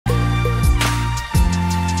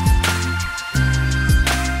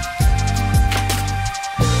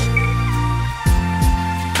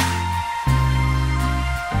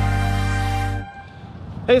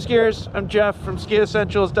Hey skiers, I'm Jeff from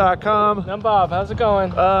Skiessentials.com. I'm Bob, how's it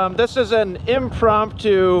going? This is an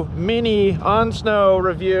impromptu mini on snow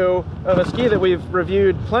review of a ski that we've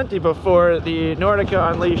reviewed plenty before, the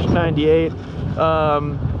Nordica Unleashed 98.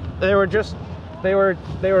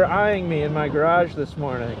 They were eyeing me in my garage this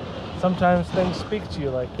morning. Sometimes things speak to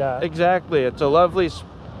you like that. Exactly, it's a lovely,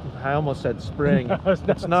 I almost said spring. No,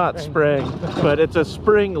 it's not spring, but it's a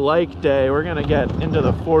spring-like day. We're gonna get into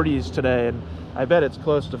the 40s today, and I bet it's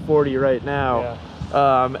close to 40 right now.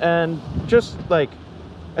 Yeah. And just like,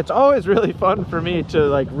 it's always really fun for me to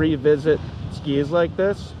like revisit skis like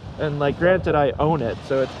this. And like, granted, I own it,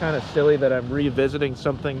 so it's kind of silly that I'm revisiting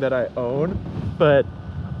something that I own. But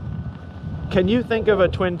can you think of a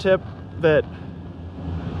twin tip that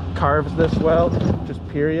carves this well, just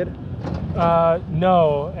period?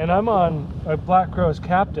 No, and I'm on a Black Crow's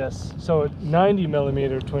Cactus, so a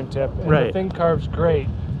 90mm twin tip, and right. The thing carves great,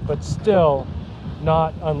 but still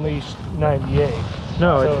not Unleashed 98.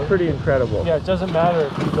 No, so it's pretty incredible. Yeah, it doesn't matter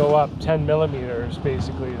if you go up 10mm,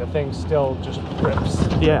 basically, the thing still just rips.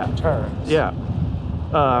 Yeah. And turns. Yeah.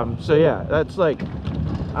 So yeah, that's like,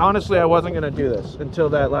 honestly, I wasn't gonna do this until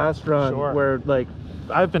that last run. Sure. Where like,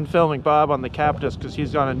 I've been filming Bob on the Cactus because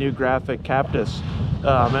he's on a new graphic Cactus,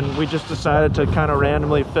 and we just decided to kind of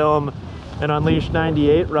randomly film an Unleashed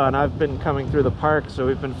 98 run. I've been coming through the park, so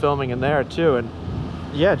we've been filming in there too, and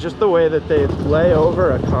yeah, just the way that they lay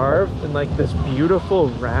over a carve in like this beautiful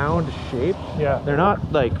round shape. Yeah. They're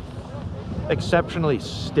not like exceptionally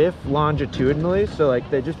stiff longitudinally, so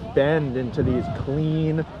like they just bend into these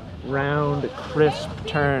clean, round, crisp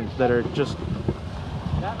turns that are just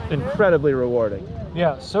incredibly rewarding.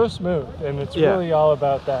 Yeah, so smooth, and it's really all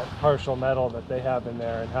about that partial metal that they have in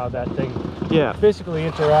there and how that thing basically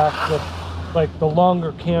interacts with like the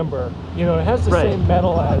longer camber. You know, it has the same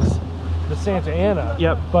metal as the Santa Ana,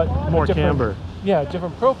 but more camber. Yeah,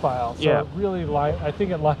 different profile. So it really, I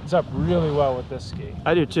think it lines up really well with this ski.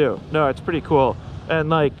 I do too. No, it's pretty cool. And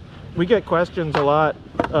like, we get questions a lot.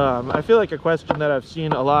 I feel like a question that I've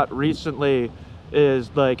seen a lot recently is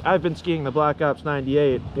like, I've been skiing the Black Ops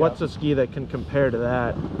 98. What's a ski that can compare to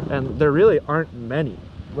that? And there really aren't many.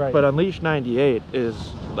 Right. But Unleashed 98 is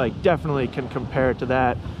like, definitely can compare to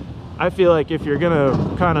that. I feel like if you're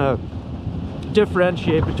gonna kind of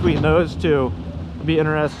differentiate between those two, be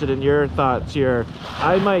interested in your thoughts here.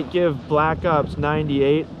 I might give Black Ops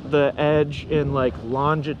 98 the edge in like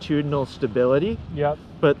longitudinal stability. Yep.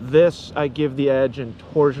 But this I give the edge in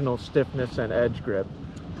torsional stiffness and edge grip.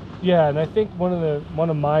 Yeah, and I think one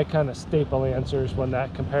of my kind of staple answers when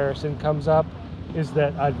that comparison comes up is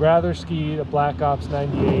that I'd rather ski a Black Ops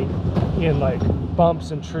 98 in like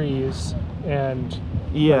bumps and trees and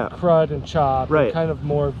like crud and chop, and kind of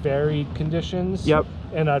more varied conditions. Yep.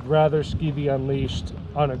 And I'd rather ski the Unleashed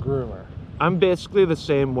on a groomer. I'm basically the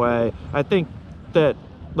same way. I think that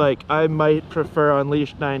like I might prefer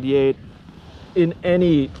Unleashed 98 in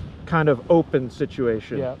any kind of open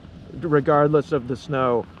situation, regardless of the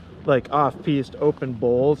snow. Like off-piste open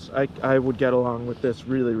bowls, I would get along with this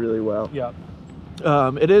really, really well. Yeah.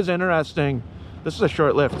 It is interesting. This is a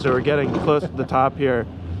short lift, so we're getting close to the top here.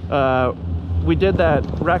 We did that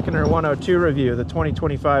Reckoner 102 review, the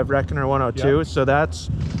 2025 Reckoner 102. So that's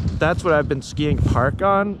what I've been skiing park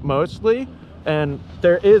on mostly, and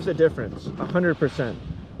there is a difference, 100%.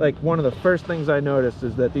 Like, one of the first things I noticed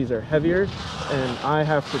is that these are heavier, and I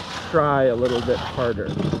have to try a little bit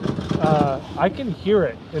harder. I can hear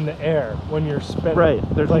it in the air when you're spinning.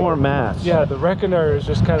 Right, there's like more mass. Yeah, the Reckoner is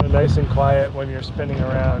just kind of nice and quiet when you're spinning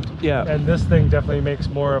around. Yeah. And this thing definitely makes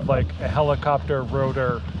more of like a helicopter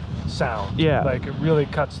rotor sound. Yeah. Like, it really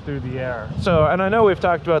cuts through the air. So, and I know we've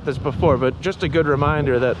talked about this before, but just a good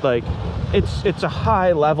reminder that like, it's a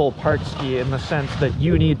high level park ski in the sense that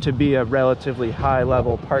you need to be a relatively high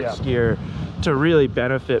level park skier to really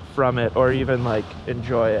benefit from it or even like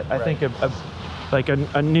enjoy it. I think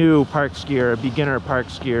a new park skier, a beginner park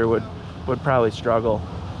skier would probably struggle.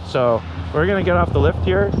 So we're gonna get off the lift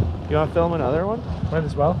here. You want to film another one? Might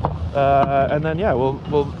as well. And then yeah,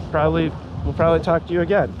 we'll probably talk to you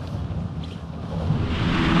again.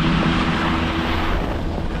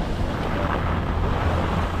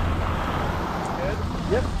 Good?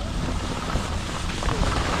 Yep.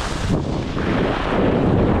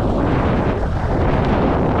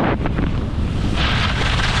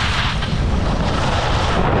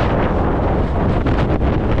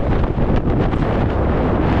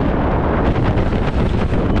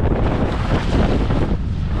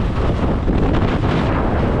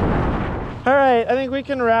 I think we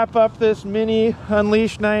can wrap up this mini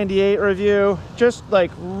Unleashed 98 review. Just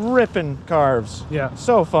like ripping carves. Yeah.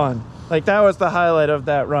 So fun. Like that was the highlight of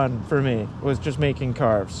that run for me, was just making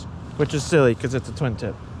carves, which is silly because it's a twin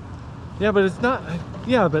tip. Yeah, but it's not.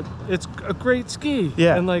 Yeah, but it's a great ski.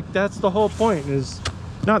 Yeah. And like that's the whole point is.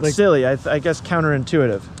 Not like, silly, I guess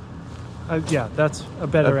counterintuitive. Yeah, that's a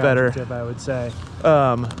better adjective, I would say.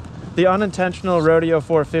 The unintentional rodeo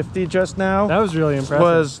 450 just now. That was really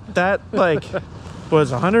impressive.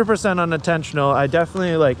 Was 100% unintentional. I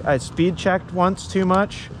definitely I speed checked once too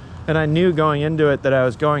much, and I knew going into it that I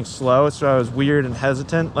was going slow, so I was weird and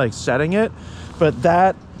hesitant setting it. But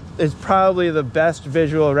that is probably the best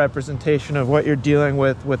visual representation of what you're dealing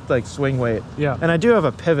with swing weight. Yeah. And I do have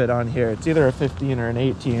a pivot on here. It's either a 15 or an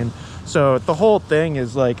 18. So the whole thing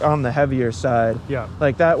is on the heavier side. Yeah.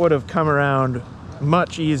 That would have come around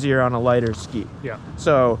much easier on a lighter ski. Yeah.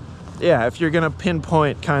 So yeah, if you're gonna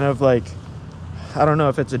pinpoint kind of I don't know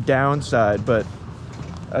if it's a downside, but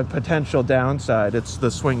a potential downside, it's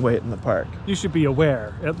the swing weight in the park. You should be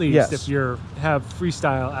aware, at least, Yes. if you have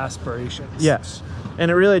freestyle aspirations. Yes.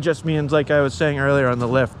 And it really just means, like I was saying earlier on the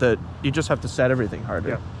lift, that you just have to set everything harder.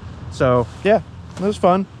 Yeah. So yeah, it was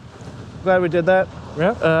fun. Glad we did that.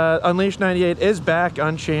 Yeah. Unleashed 98 is back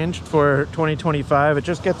unchanged for 2025. It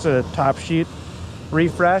just gets a top sheet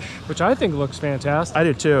refresh, Which I think looks fantastic. I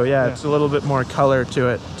do too. Yeah, it's a little bit more color to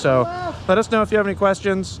it. So let us know if you have any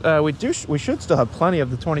questions. We should still have plenty of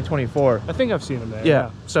the 2024. I think I've seen them there.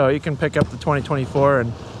 Yeah. So you can pick up the 2024,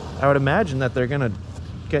 and I would imagine that they're gonna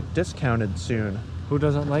get discounted soon. Who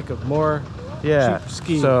doesn't like a more cheap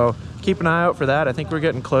ski? So keep an eye out for that. I think we're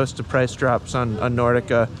getting close to price drops on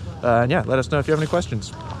Nordica. And yeah, let us know if you have any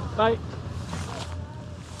questions. Bye.